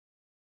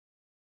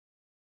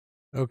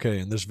Okay,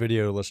 in this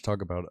video, let's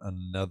talk about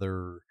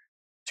another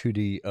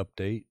 2D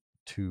update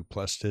to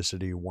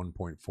Plasticity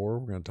 1.4. We're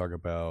going to talk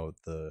about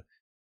the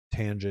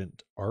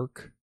tangent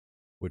arc,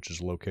 which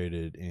is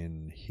located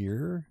in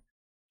here.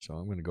 So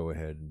I'm going to go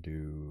ahead and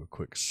do a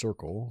quick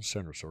circle,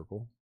 center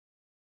circle,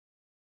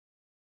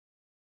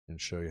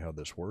 and show you how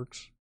this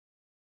works.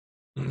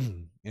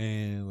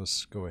 And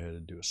let's go ahead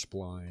and do a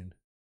spline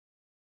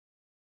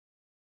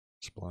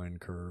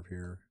curve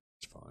here.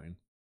 It's fine.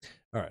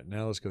 All right,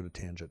 now let's go to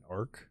tangent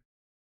arc.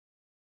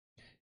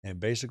 And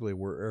basically,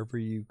 wherever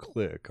you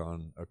click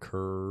on a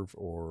curve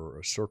or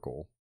a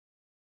circle,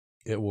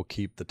 it will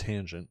keep the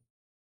tangent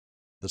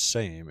the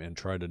same and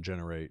try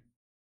to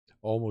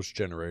almost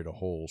generate a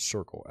whole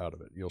circle out of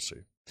it. You'll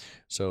see.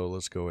 So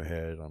let's go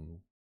ahead.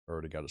 I'm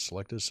already got it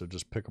selected. So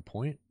just pick a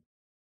point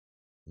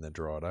and then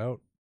draw it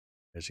out.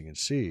 As you can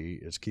see,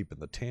 it's keeping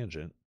the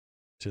tangent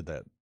to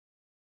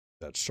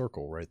that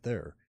circle right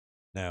there.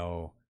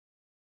 Now,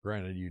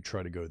 granted, you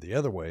try to go the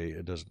other way,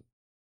 it doesn't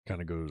kind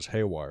of goes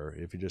haywire.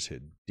 If you just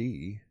hit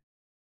D,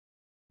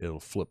 it'll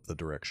flip the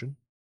direction.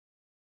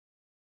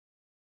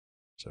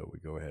 So we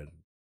go ahead,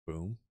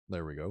 boom,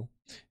 there we go.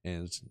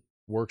 And it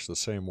works the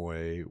same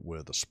way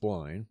with a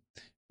spline.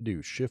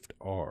 Do Shift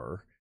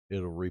R,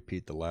 it'll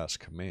repeat the last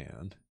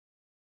command,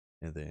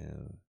 and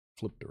then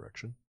flip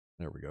direction.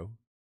 There we go.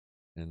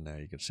 And now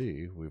you can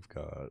see we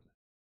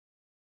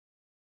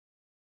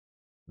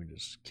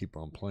just keep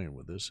on playing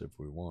with this if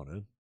we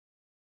wanted.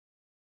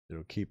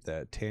 It'll keep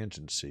that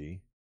tangency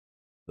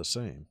the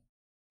same.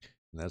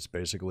 And that's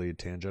basically a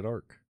tangent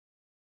arc.